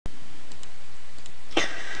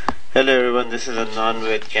Hello everyone, this is Anand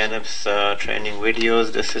with XenApp's training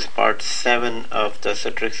videos. This is part 7 of the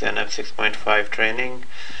Citrix XenApp 6.5 training.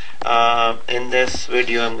 In this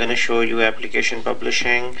video I'm going to show you application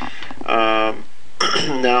publishing. Now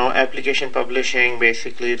application publishing,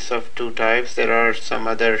 basically it's of two types. There are some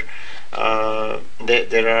other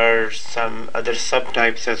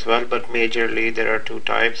subtypes as well, but majorly there are two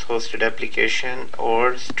types: hosted application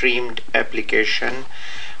or streamed application,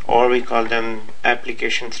 or we call them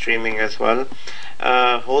application streaming as well.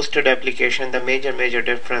 Hosted application, the major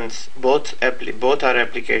difference, both are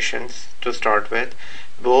applications to start with.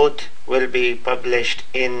 Both will be published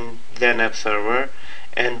in XenApp server,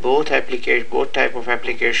 and both type of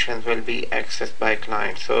applications will be accessed by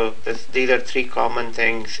clients. So these are three common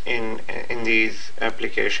things in these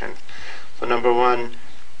applications. So number one,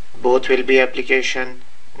 both will be application.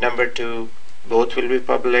 Number two, both will be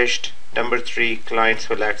published. Number three, clients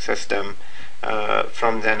will access them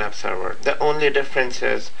from XenApp server. The only difference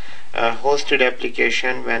is hosted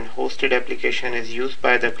application. When hosted application is used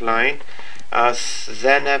by the client,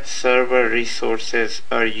 XenApp server resources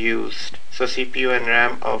are used. So CPU and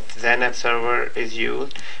RAM of XenApp server is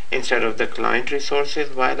used instead of the client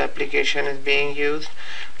resources while application is being used.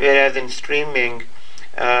 Whereas in streaming,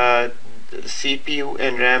 CPU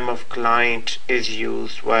and RAM of client is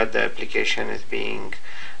used while the application is being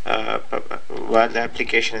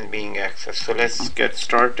accessed. So let's get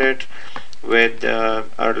started with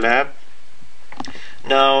our lab.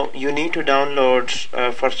 Now you need to download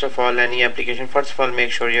first of all any application. First of all, make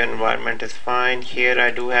sure your environment is fine. Here I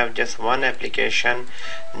do have just one application,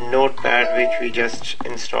 Notepad, which we just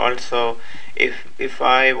installed. So if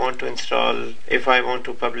I want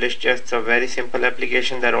to publish just a very simple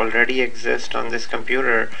application that already exists on this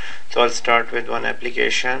computer, so I'll start with one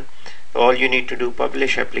application. All you need to do,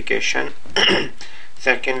 publish application.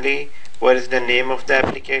 Secondly, what is the name of the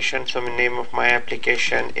application? So the name of my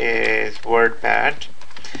application is WordPad.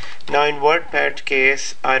 Now in WordPad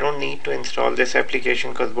case, I don't need to install this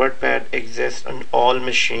application because WordPad exists on all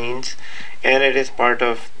machines and it is part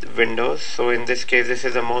of Windows. So in this case, this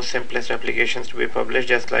is the most simplest applications to be published,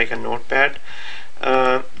 just like a Notepad.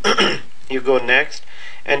 You go next,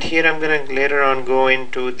 and here I'm going to later on go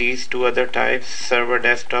into these two other types, server,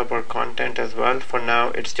 desktop, or content as well. For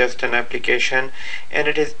now it's just an application and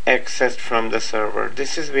it is accessed from the server.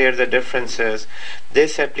 This is where the difference is.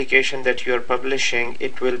 This application that you are publishing,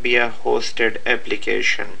 it will be a hosted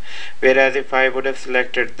application, whereas if I would have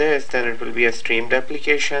selected this, then it will be a streamed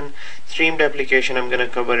application. Streamed application I'm going to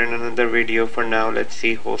cover in another video. For now, let's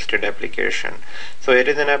see hosted application. So it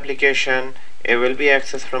is an application, it will be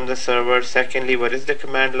accessed from the server. Secondly, what is the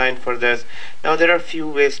command line for this? Now there are few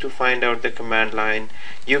ways to find out the command line.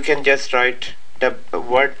 You can just write the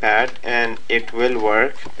WordPad and it will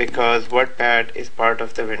work because WordPad is part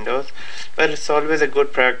of the Windows, but it's always a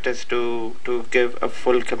good practice to give a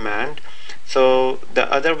full command. So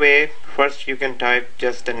the other way, first you can type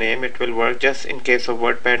just the name, it will work just in case of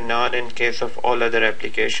WordPad, not in case of all other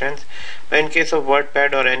applications. But in case of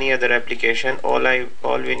WordPad or any other application, all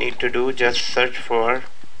we need to do, just search for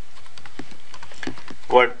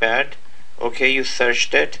WordPad. Okay, you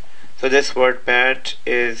searched it. So this WordPad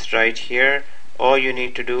is right here. All you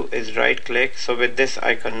need to do is right click. So with this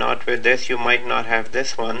icon, not with this, you might not have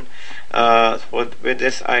this one. With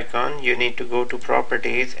this icon you need to go to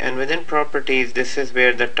properties, and within properties this is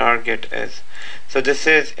where the target is. So this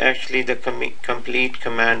is actually the complete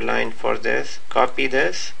command line for this. Copy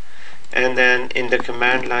this and then in the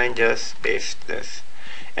command line just paste this.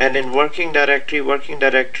 And in working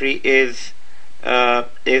directory is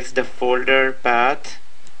the folder path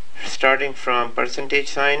starting from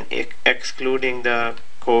 %, excluding the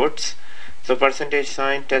quotes. So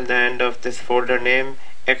 % till the end of this folder name,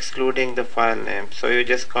 excluding the file name. So you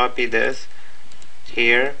just copy this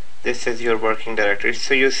here. This is your working directory.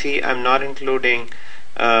 So you see I'm not including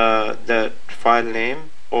the file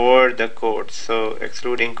name or the quotes, so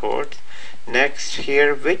excluding quotes. Next,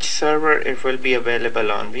 here which server it will be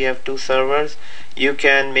available on. We have two servers. You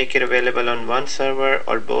can make it available on one server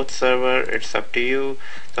or both server, it's up to you.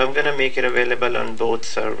 So I'm gonna make it available on both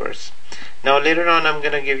servers. Now later on I'm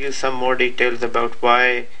gonna give you some more details about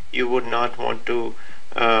why you would not want to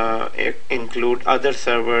include other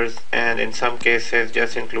servers, and in some cases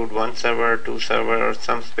just include one server, two server, or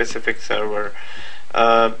some specific server.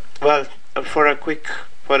 Well, for a quick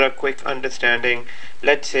understanding,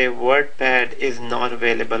 let's say WordPad is not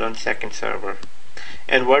available on second server,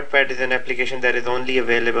 and WordPad is an application that is only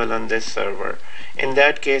available on this server. In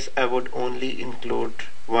that case, I would only include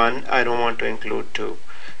one. I don't want to include two.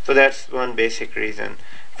 So that's one basic reason.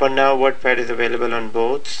 For now, WordPad is available on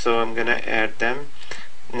both, so I'm gonna add them.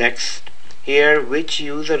 Next, here, which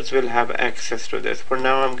users will have access to this? For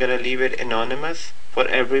now, I'm going to leave it anonymous for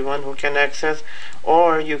everyone who can access,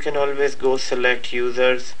 or you can always go select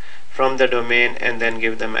users from the domain and then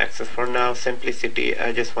give them access. For now, simplicity,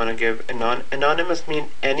 I just want to give anonymous mean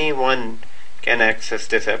anyone can access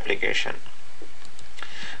this application.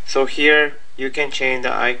 So here you can change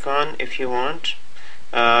the icon if you want,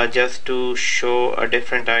 just to show a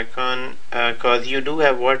different icon, because you do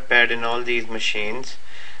have WordPad in all these machines.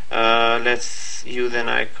 Let's use an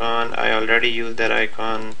icon. I already used that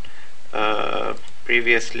icon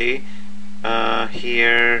previously.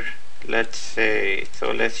 Here, let's say,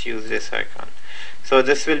 so let's use this icon. So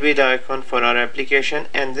this will be the icon for our application,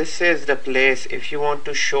 and this is the place if you want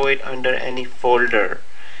to show it under any folder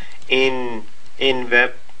in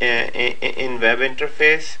web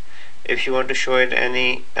interface. If you want to show it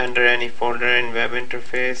under any folder in web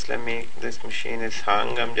interface, this machine is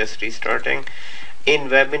hung, I'm just restarting. In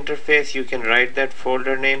web interface, you can write that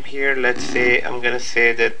folder name here. Let's say I'm gonna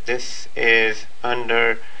say that this is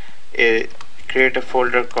under create a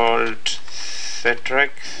folder called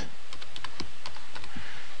Citrix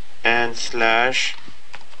and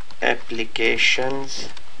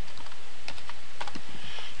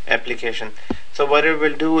 /application. So what it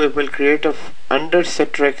will do, it will create under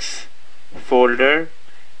Citrix folder,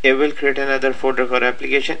 it will create another folder called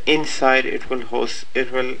application. Inside it will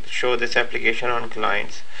show this application on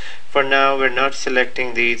clients. For now, we're not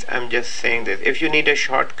selecting these, I'm just saying this. If you need a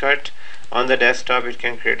shortcut on the desktop, it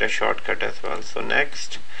can create a shortcut as well. So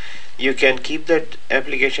next, you can keep that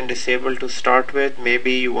application disabled to start with.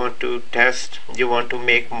 Maybe you want to test, you want to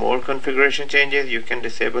make more configuration changes, you can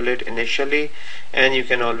disable it initially, and you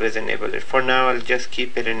can always enable it. For now, I'll just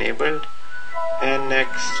keep it enabled. And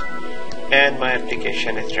next, and my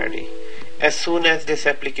application is ready. As soon as this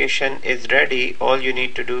application is ready, all you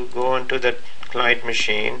need to do, go onto the client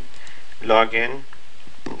machine, log in.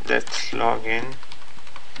 Let's log in.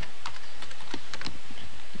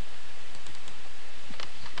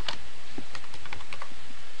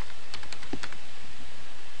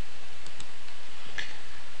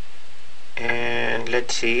 And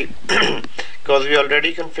let's see, because we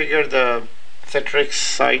already configured the Citrix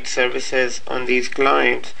site services on these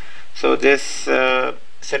clients, so this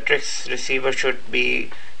Citrix receiver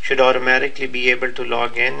should automatically be able to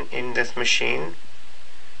log in this machine.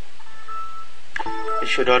 It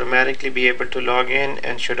should automatically be able to log in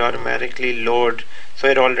and should automatically load. So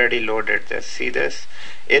it already loaded this. See this?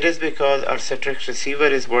 It is because our Citrix receiver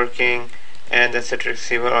is working, and the Citrix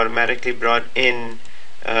receiver automatically brought in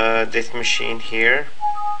this machine here.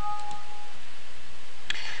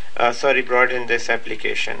 Brought in this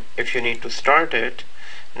application. If you need to start it,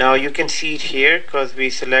 now you can see it here because we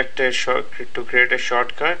selected to create a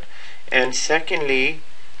shortcut. And secondly,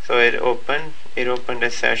 so it opened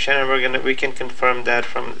a session, and we can confirm that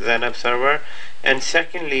from XenApp server. And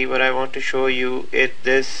secondly, what I want to show you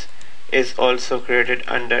this is also created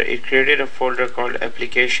under, it created a folder called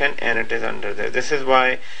application, and it is under there. This is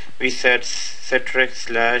why we said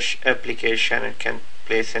Citrix/application, it can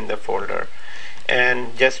place in the folder.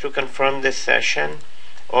 And just to confirm this session,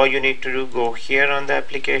 all you need to do, go here on the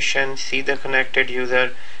application, see the connected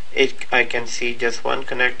user. I can see just one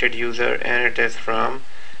connected user, and it is from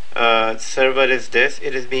server is this.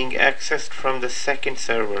 It is being accessed from the second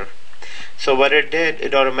server. So what it did,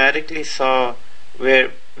 it automatically saw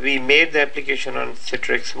where we made the application on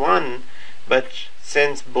Citrix 1, but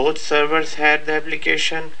since both servers had the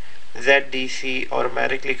application, ZDC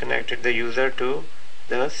automatically connected the user to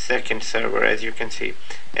the second server, as you can see,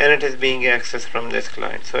 and it is being accessed from this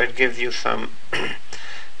client. So it gives you some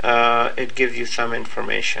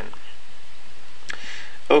information.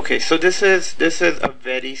 Okay, so this is a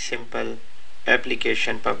very simple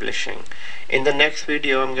application publishing. In the next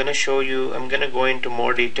video, I'm going to go into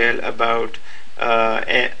more detail about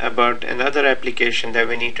another application that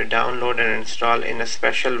we need to download and install in a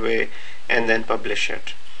special way and then publish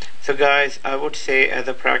it. So guys, I would say as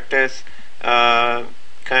a practice,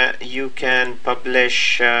 you can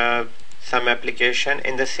publish some application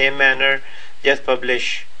in the same manner. Just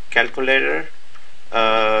publish calculator,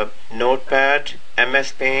 notepad,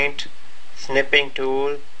 MS Paint, snipping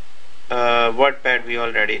tool, WordPad we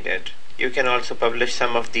already did. You can also publish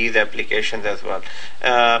some of these applications as well.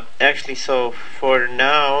 Actually, so for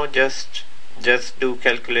now, just do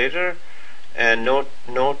calculator, and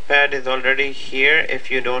notepad is already here. If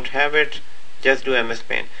you don't have it, just do MS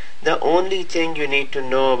Paint. The only thing you need to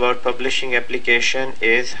know about publishing application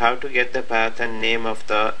is how to get the path and name of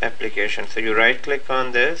the application. So you right click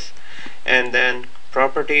on this, and then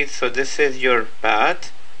properties. So this is your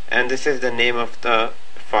path, and this is the name of the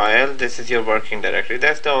file. well, this is your working directory.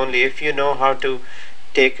 That's the only, if you know how to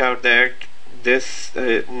take out this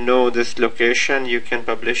location, you can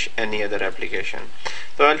publish any other application.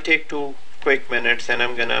 So I'll take 2 quick minutes and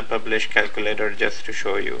I'm gonna publish calculator just to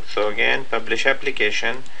show you. So again, publish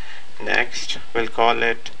application. Next, we'll call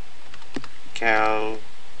it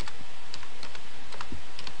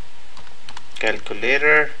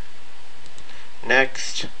calculator.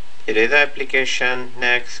 Next, it is application.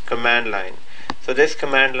 Next, command line. So this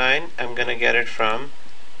command line, I'm gonna get it from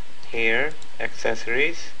here,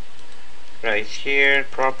 accessories, right here,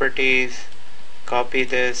 properties, copy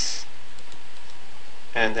this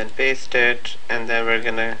and then paste it, and then we're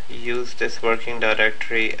gonna use this working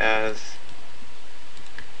directory as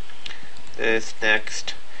this.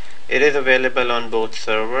 Next, it is available on both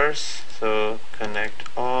servers, so connect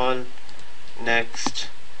all. Next,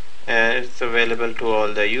 and it's available to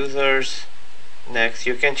all the users. Next,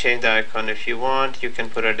 you can change the icon if you want. You can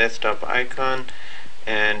put a desktop icon,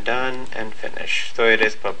 and done, and finish. So it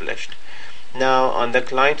is published. Now on the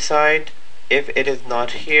client side, if it is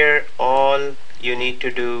not here, all you need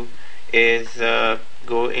to do is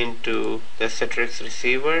go into the Citrix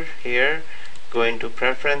receiver here, go into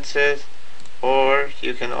preferences, or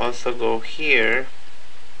you can also go here.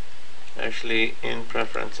 Actually, in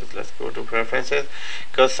preferences, let's go to preferences,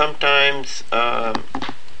 because sometimes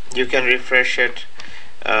you can refresh it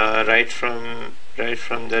right from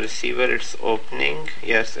the receiver. It's opening.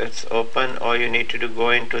 Yes, it's open. All you need to do, go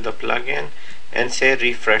into the plugin and say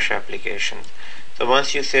refresh applications. So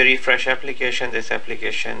once you say refresh application, this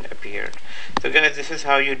application appeared. So guys, this is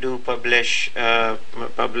how you do publish a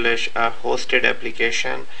hosted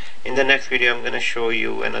application. In the next video, I'm going to show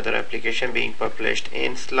you another application being published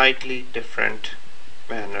in slightly different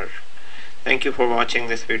manner. Thank you for watching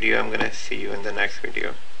this video. I'm going to see you in the next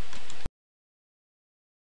video.